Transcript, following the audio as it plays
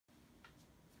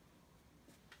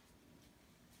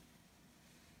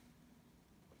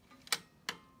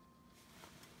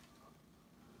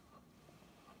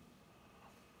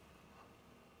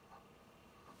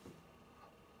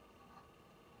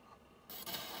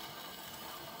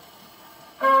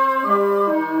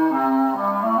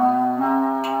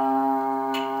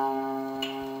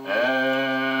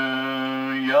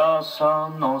朝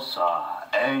のさ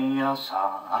円屋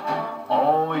さん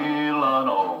おいら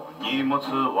の荷物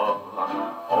を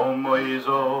重い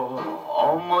ぞ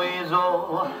重い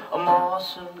ぞもう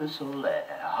すぐそれ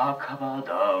墓場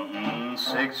だ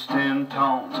16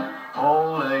 tons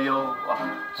ほれよ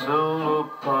つるっ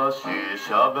ぱし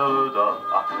しゃべるだ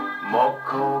木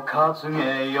工担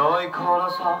げよい子ら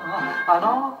さあ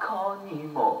の子に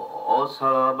もおさ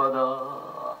らばだ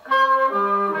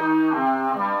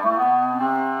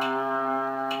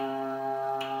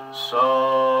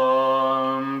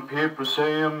Some people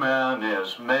say a man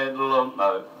is made of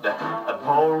mud, a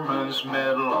poor man's made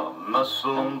of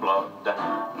muscle and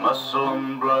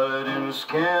blood in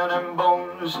skin and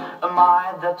bones. Am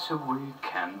I that's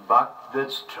weak and buck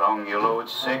that's strong? You load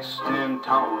 16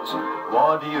 tons.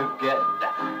 What do you get?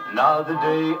 Another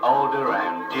day older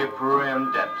and deeper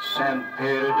in debt. St.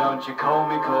 Peter, don't you call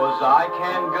me 'cause I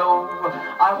can't go.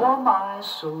 I want my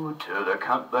soul to the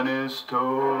company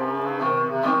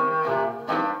store.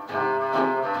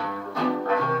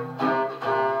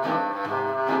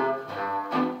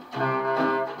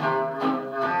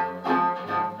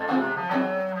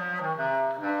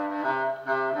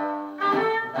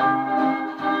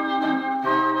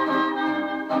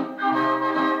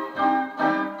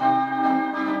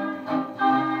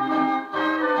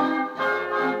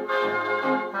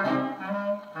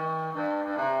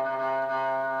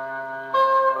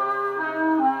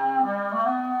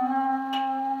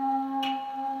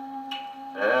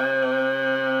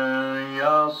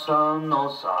朝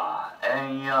のさ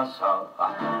円屋さ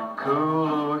来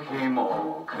る日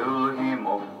も来る日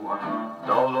も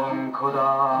泥んこ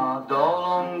だ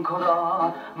泥んこ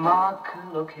だ真っ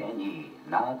黒けに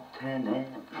なってね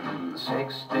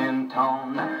16ト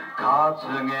ン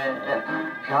担げ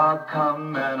100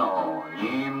貫目の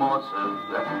荷物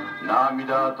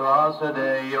涙と汗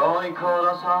で良い子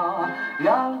ださ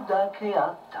やるだけや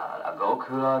ったら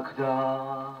極楽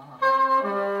だ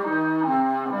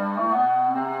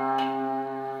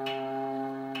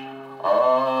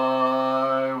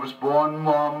I was born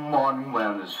one morning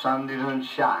when the sun didn't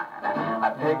shine. I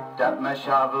picked up my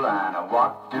shovel and I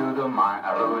walked to the mine.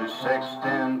 I loaded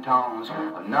 16 tons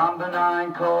of number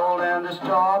 9 coal and the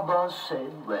starboss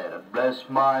said, "Well, bless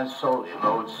my soul, you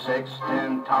load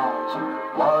 16 tons.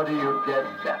 What do you get?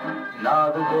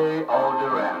 Another day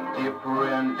older and deeper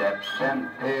in debt. St.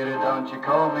 Peter, don't you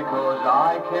call me 'cause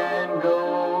I can't go.I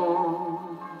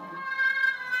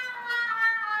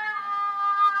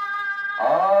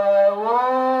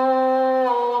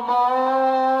want my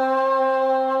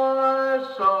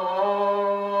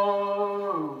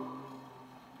soul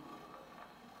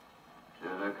to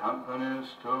the company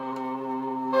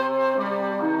store.